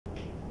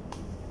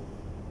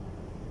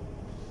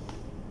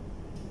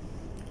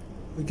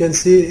You can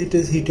see it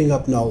is heating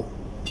up now.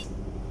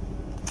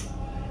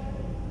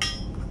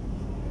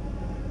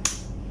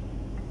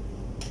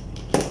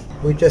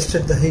 We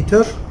tested the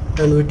heater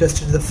and we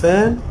tested the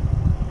fan.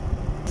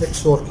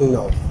 It's working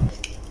now.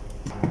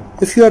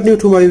 If you are new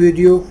to my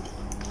video,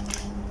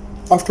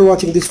 after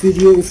watching this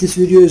video, if this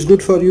video is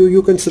good for you,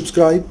 you can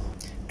subscribe.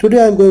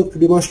 Today I am going to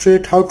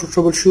demonstrate how to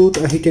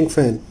troubleshoot a heating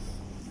fan.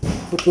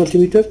 Put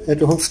multimeter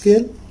at a home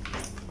scale.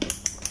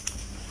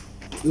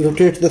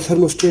 Rotate the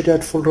thermostat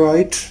at full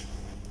right.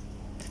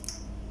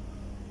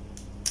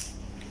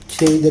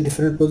 Change the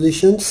different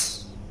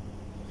positions.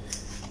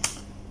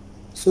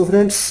 So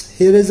friends,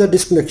 here is the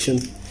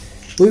disconnection.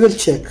 We will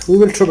check, we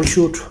will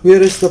troubleshoot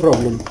where is the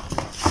problem.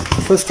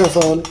 First of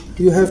all,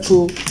 you have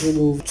to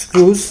remove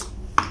screws.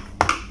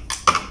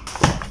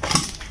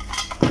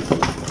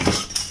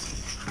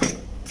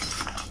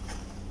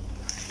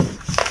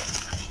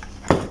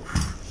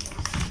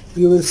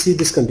 You will see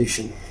this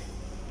condition.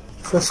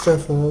 First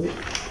of all,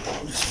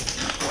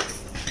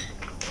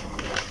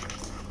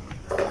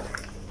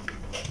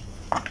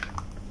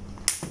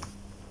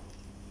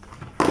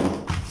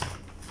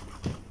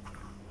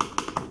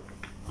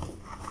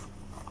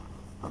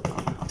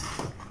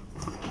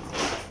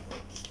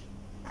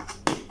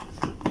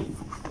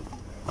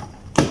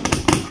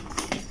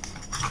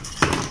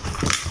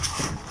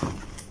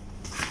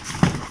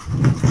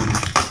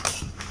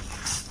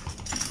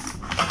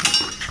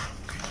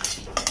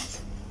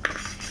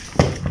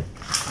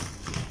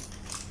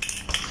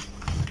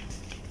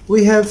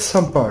 we have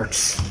some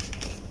parts.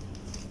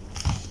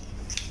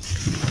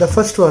 The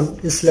first one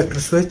is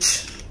selector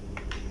switch.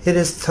 Here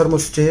is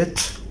thermostat.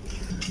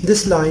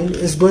 This line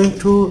is going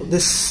to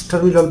this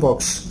terminal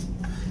box.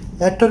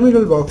 At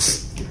terminal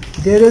box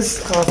there is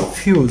a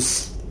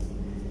fuse.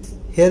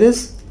 Here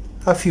is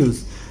a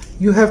fuse.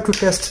 You have to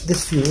test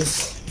this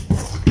fuse.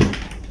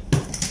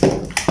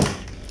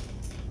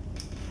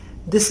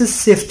 This is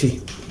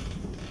safety.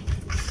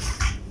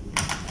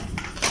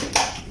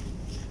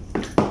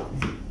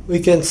 We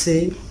can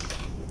see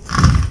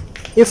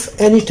if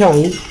any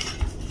time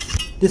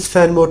this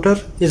fan motor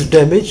is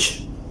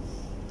damaged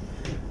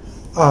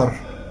or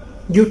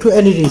due to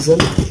any reason,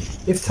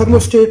 if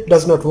thermostat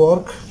does not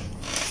work,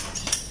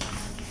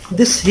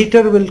 this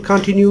heater will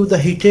continue the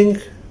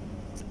heating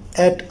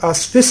at a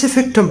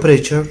specific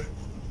temperature.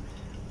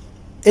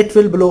 It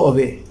will blow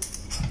away.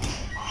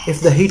 If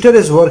the heater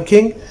is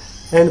working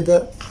and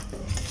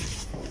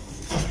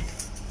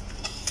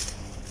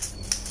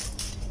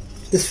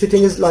this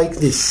fitting is like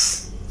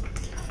this,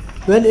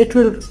 when it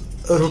will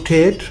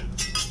rotate,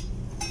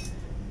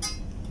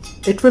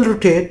 it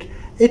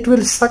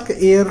will suck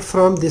air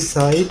from this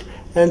side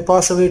and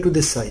pass away to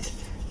this side.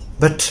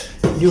 But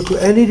due to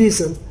any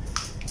reason,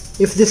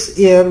 if this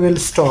air will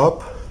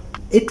stop,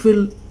 it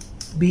will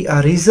be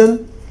a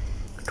reason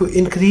to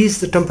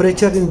increase the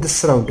temperature in this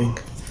surrounding.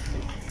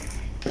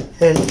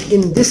 And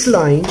in this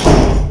line,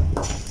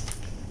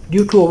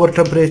 due to over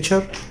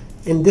temperature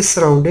in this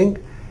surrounding,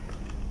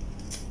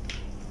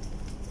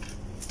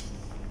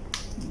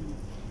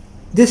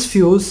 this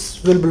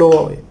fuse will blow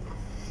away.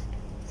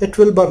 It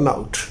will burn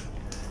out.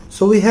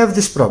 So we have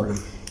this problem.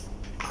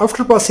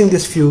 After passing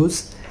this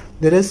fuse,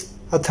 there is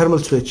a thermal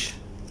switch.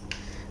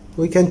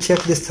 We can check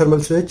this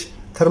thermal switch.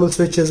 Thermal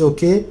switch is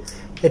okay.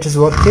 It is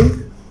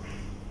working.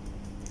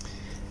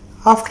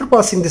 After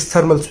passing this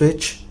thermal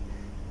switch,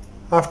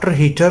 after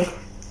heater,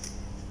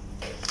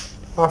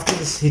 after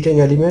this heating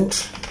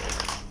element,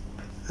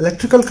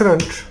 electrical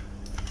current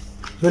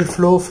will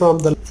flow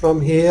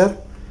from here,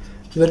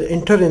 will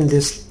enter in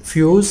this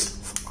fuse.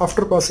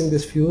 After passing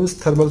this fuse,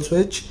 thermal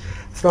switch,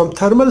 from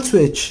thermal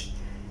switch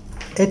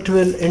it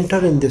will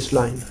enter in this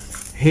line,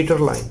 heater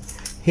line,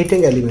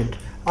 heating element.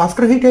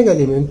 After heating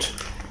element,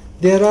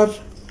 there are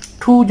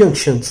two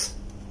junctions.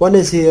 One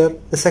is here,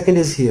 the second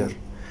is here.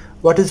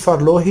 What is for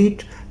low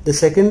heat, the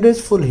second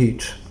is full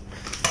heat.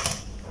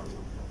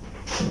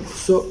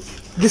 So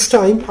this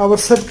time our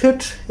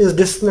circuit is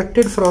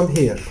disconnected from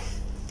here.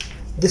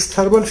 This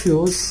thermal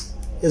fuse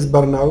is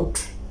burn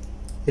out.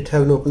 It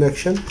have no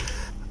connection.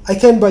 I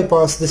can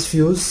bypass this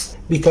fuse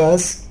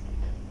because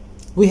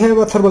we have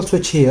a thermal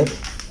switch here.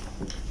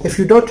 If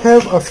you don't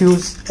have a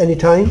fuse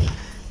anytime,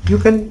 you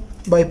can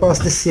bypass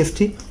this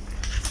safety,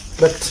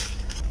 but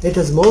it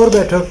is more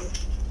better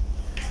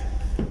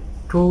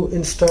to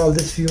install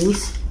this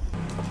fuse.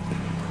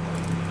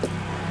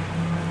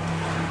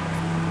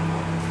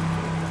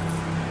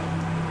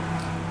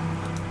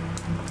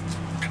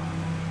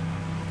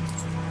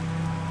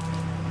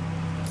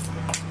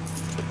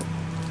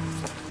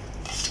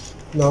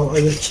 Now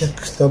I will check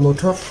the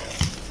motor.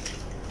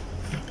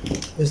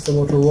 Is the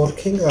motor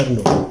working or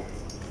no?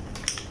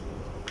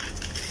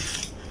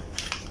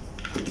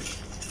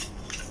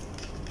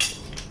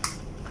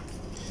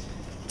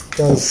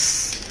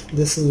 Because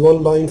this is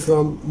one line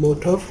from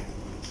motor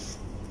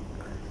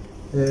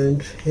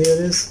and here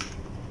is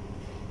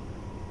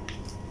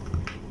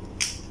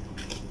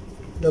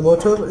the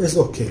motor is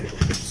okay.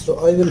 So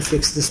I will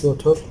fix this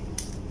motor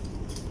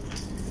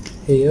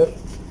here.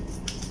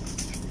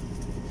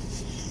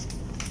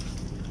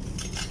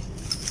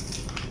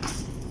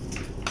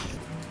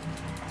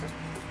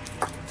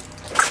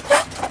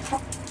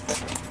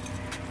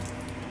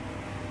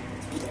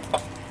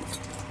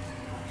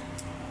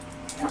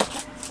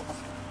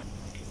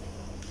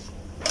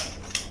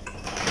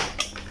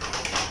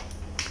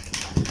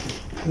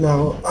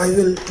 Now I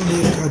will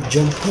make a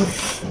jumper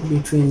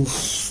between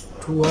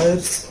two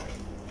wires.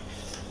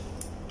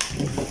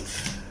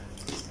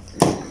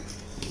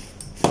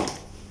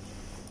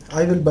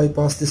 I will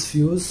bypass this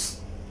fuse.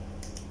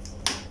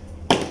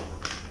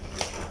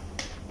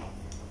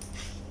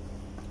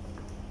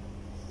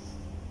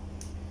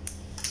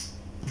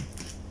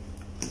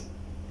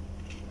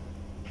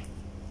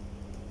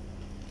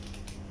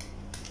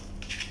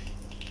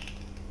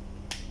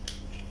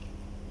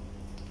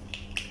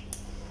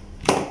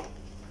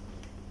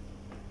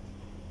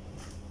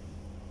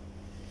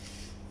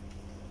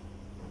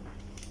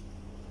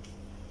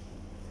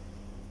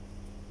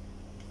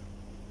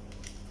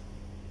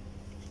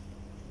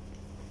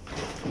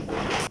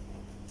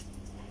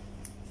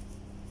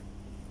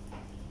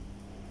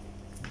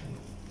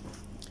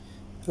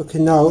 Okay,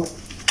 now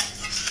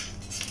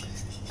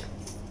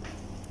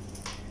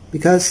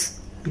because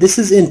this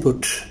is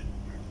input,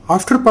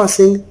 after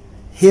passing,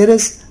 here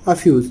is a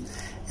fuse,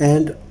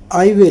 and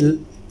I will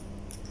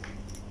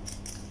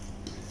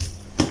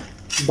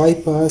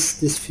bypass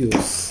this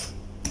fuse.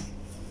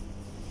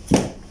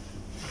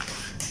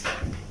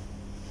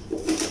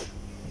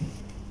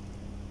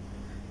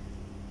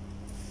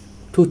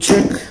 To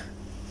check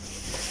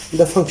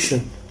the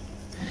function.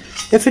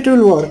 If it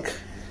will work,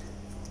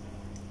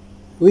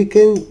 we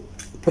can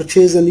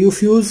purchase a new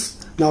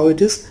fuse. Now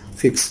it is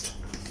fixed.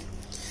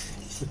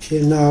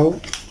 Okay, now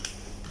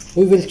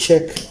we will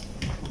check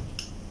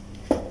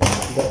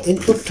the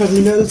input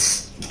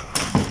terminals.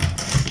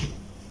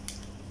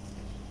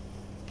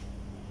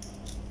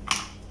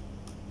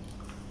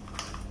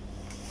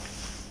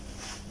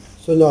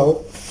 So now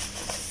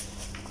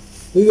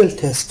we will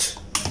test.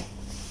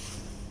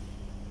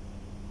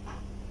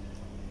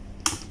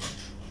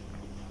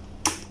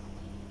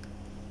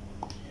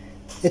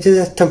 It is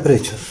at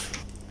temperature,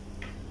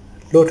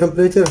 low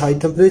temperature, high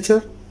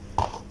temperature,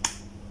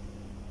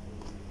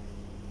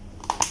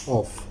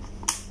 off,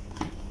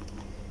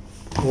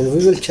 and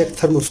we will check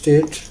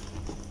thermostat.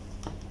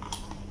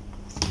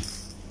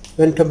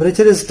 When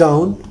temperature is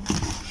down,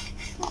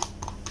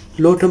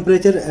 low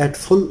temperature at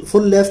full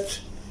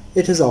left,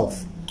 it is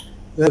off.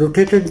 We have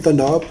rotated the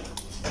knob.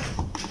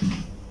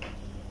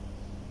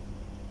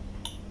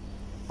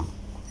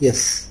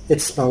 Yes,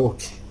 it's now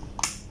okay.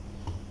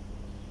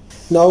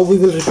 Now we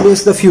will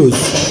replace the fuse,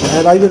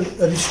 and I will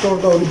restore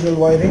the original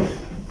wiring,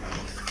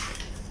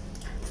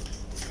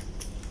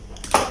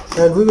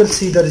 and we will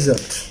see the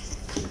result.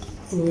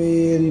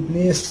 We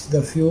replaced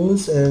the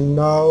fuse, and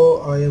now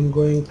I am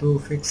going to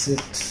fix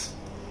it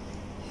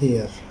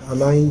here.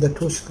 Align the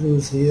two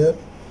screws here,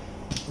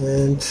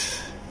 and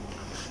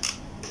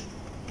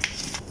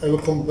I will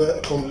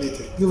complete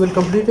it. You will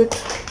complete it?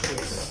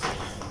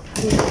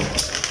 Yes.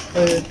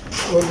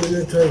 1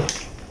 minute.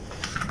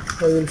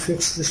 I will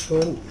fix this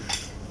one.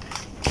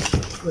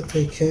 What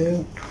I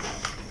can.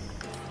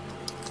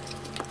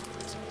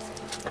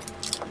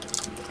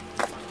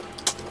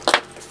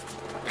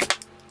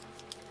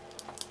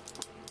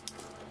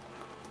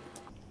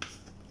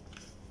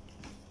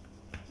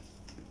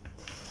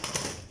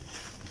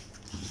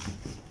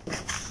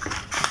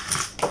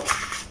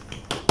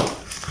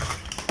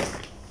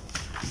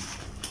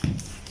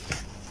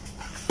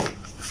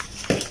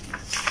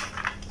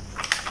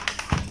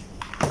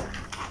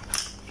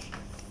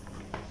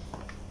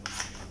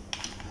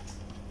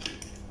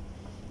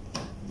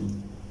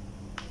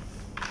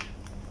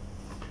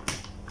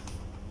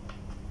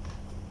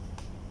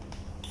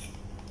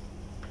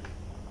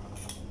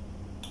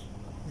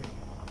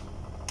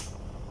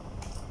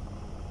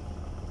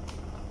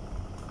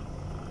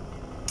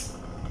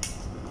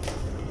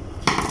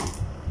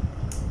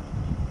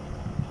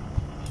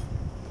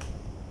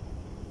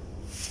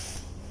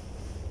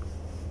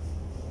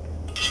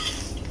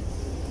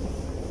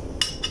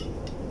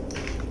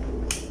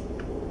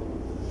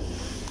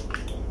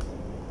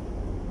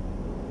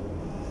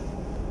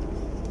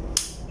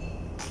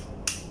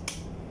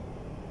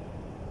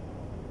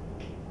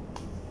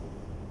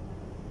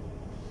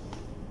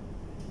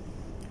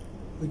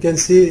 We can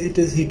see it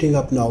is heating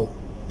up now.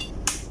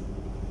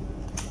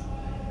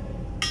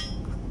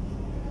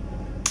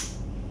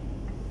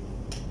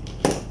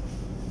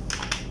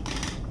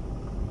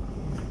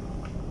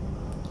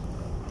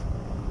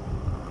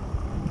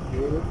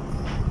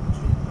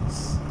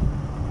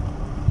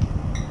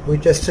 We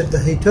tested the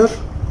heater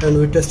and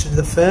we tested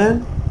the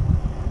fan,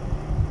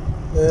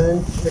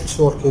 and it's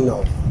working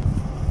now.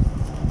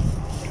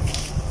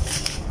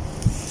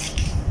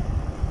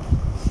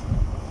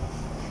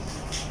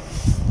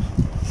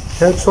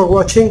 Thanks for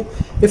watching.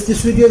 If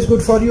this video is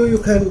good for you, you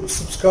can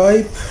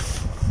subscribe,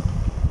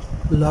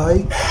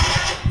 like,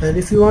 and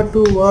if you want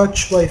to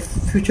watch my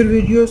future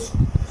videos,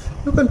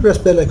 you can press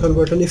bell icon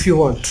button if you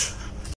want.